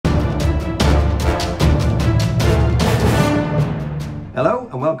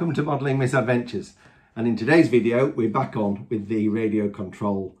welcome to Modelling Misadventures, and in today's video we're back on with the radio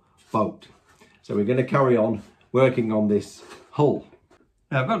control boat. So we're going to carry on working on this hull.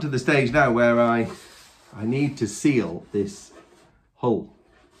 Now I've got to the stage now where I need to seal this hull,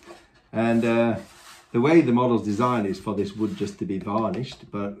 and the way the model's design is for this wood just to be varnished,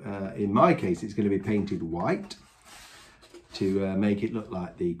 but in my case it's going to be painted white to make it look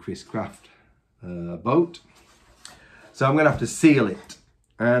like the Chris Craft boat. So I'm going to have to seal it,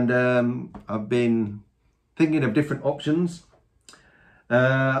 and I've been thinking of different options.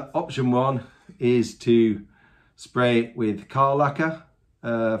 Option one is to spray it with car lacquer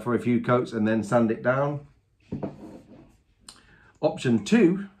for a few coats and then sand it down. Option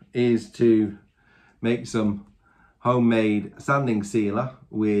two is to make some homemade sanding sealer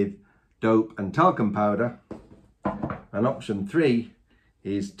with dope and talcum powder. And option three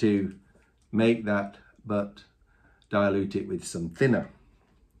is to make that but dilute it with some thinner.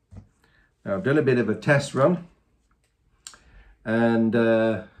 Now I've done a bit of a test run, and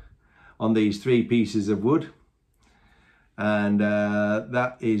on these three pieces of wood, and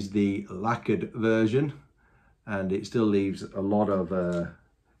that is the lacquered version, and it still leaves a lot of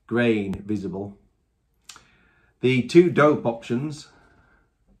grain visible. The two dope options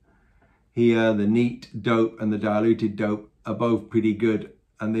here, the neat dope and the diluted dope, are both pretty good,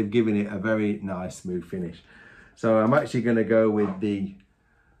 and they've given it a very nice smooth finish. So I'm actually going to go with the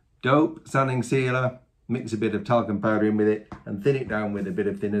dope sanding sealer, mix a bit of talcum powder in with it and thin it down with a bit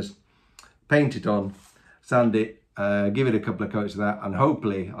of thinners, paint it on, sand it, give it a couple of coats of that, and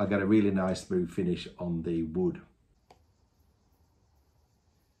hopefully I'll get a really nice smooth finish on the wood.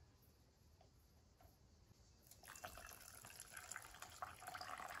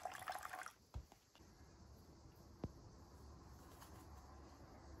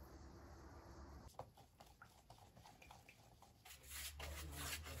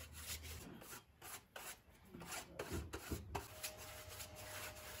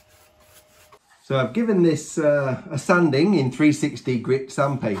 So I've given this a sanding in 360 grit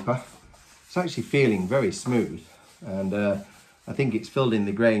sandpaper. It's actually feeling very smooth, and I think it's filled in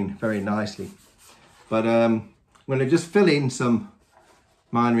the grain very nicely. But I'm going to just fill in some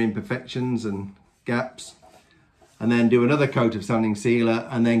minor imperfections and gaps, and then do another coat of sanding sealer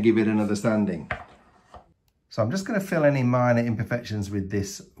and then give it another sanding. So I'm just going to fill any minor imperfections with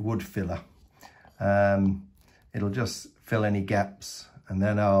this wood filler. It'll just fill any gaps, and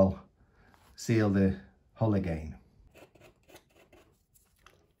then I'll seal the hull again.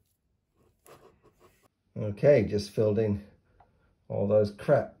 Okay, just filled in all those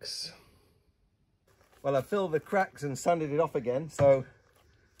cracks. Well, I filled the cracks and sanded it off again, so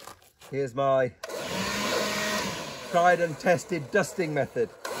here's my tried and tested dusting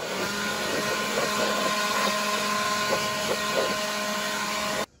method.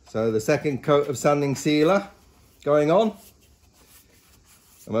 So the second coat of sanding sealer going on.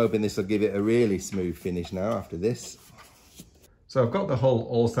 I'm hoping this will give it a really smooth finish now after this. So I've got the hull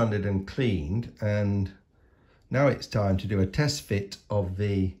all sanded and cleaned, and now it's time to do a test fit of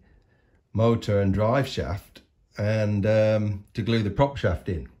the motor and drive shaft, and to glue the prop shaft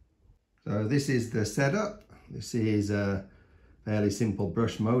in. So this is the setup. This is a fairly simple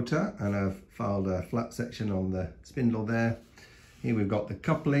brush motor, and I've filed a flat section on the spindle there. Here we've got the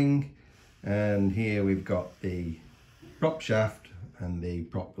coupling, and here we've got the prop shaft, and the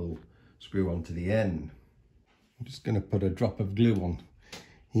prop will screw onto the end. I'm just going to put a drop of glue on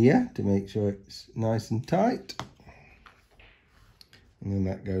here to make sure it's nice and tight, and then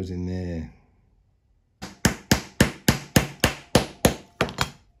that goes in there.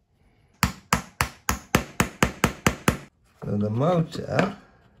 So the motor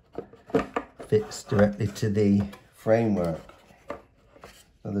fits directly to the framework,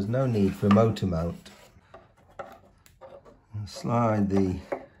 so there's no need for a motor mount. Slide the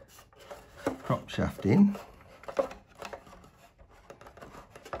prop shaft in.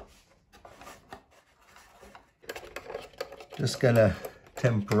 Just gonna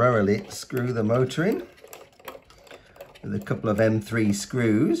temporarily screw the motor in with a couple of M3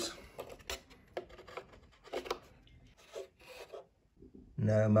 screws.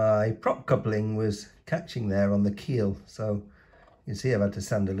 Now my prop coupling was catching there on the keel, so you can see I've had to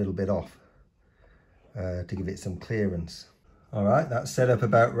sand a little bit off to give it some clearance. All right, that's set up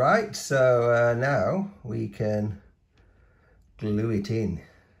about right. So now we can glue it in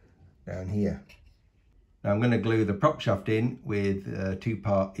down here. Now I'm going to glue the prop shaft in with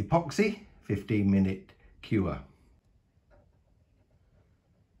 2-part epoxy, 15-minute cure.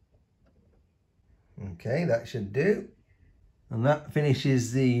 Okay, that should do. And that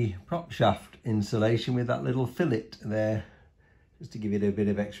finishes the prop shaft insulation with that little fillet there just to give it a bit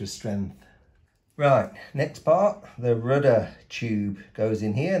of extra strength. Right, next part, the rudder tube goes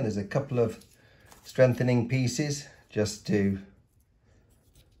in here, and there's a couple of strengthening pieces just to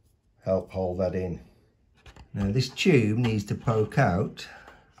help hold that in. Now this tube needs to poke out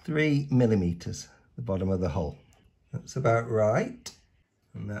 3 millimeters, the bottom of the hull. That's about right,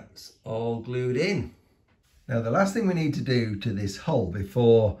 and that's all glued in. Now the last thing we need to do to this hull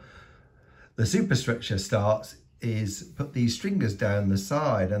before the superstructure starts is put these stringers down the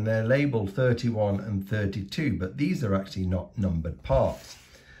side, and they're labelled 31 and 32, but these are actually not numbered parts.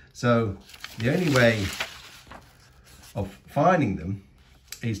 So the only way of finding them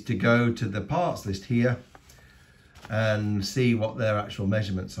is to go to the parts list here and see what their actual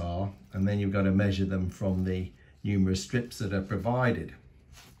measurements are, and then you've got to measure them from the numerous strips that are provided.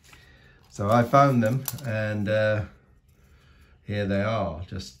 So I found them, and here they are,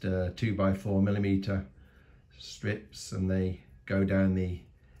 just 2 by 4 millimeter strips, and they go down the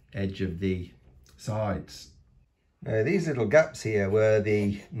edge of the sides. Now these little gaps here were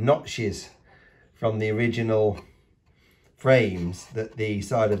the notches from the original frames that the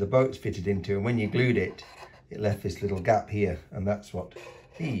side of the boat's fitted into, and when you glued it, it left this little gap here, and that's what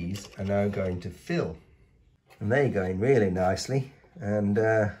these are now going to fill. And they go in really nicely and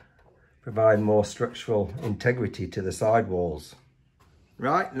provide more structural integrity to the side walls.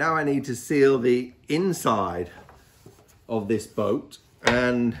 Right, now I need to seal the inside of this boat,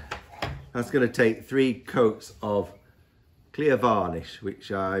 and that's going to take 3 coats of clear varnish,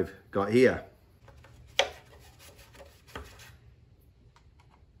 which I've got here.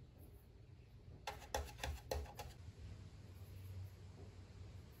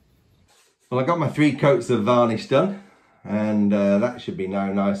 Well, I got my 3 coats of varnish done, and that should be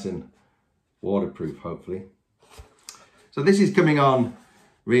now nice and waterproof, hopefully. So this is coming on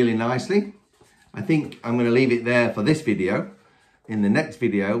really nicely. I think I'm going to leave it there for this video. In the next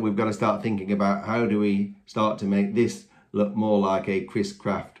video, we've got to start thinking about how do we start to make this look more like a Chris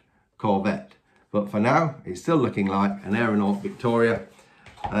Craft Corvette. But for now, it's still looking like an Aeronaut Victoria.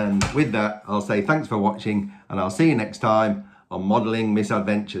 And with that, I'll say thanks for watching, and I'll see you next time on Modelling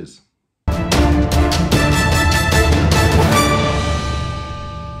Misadventures.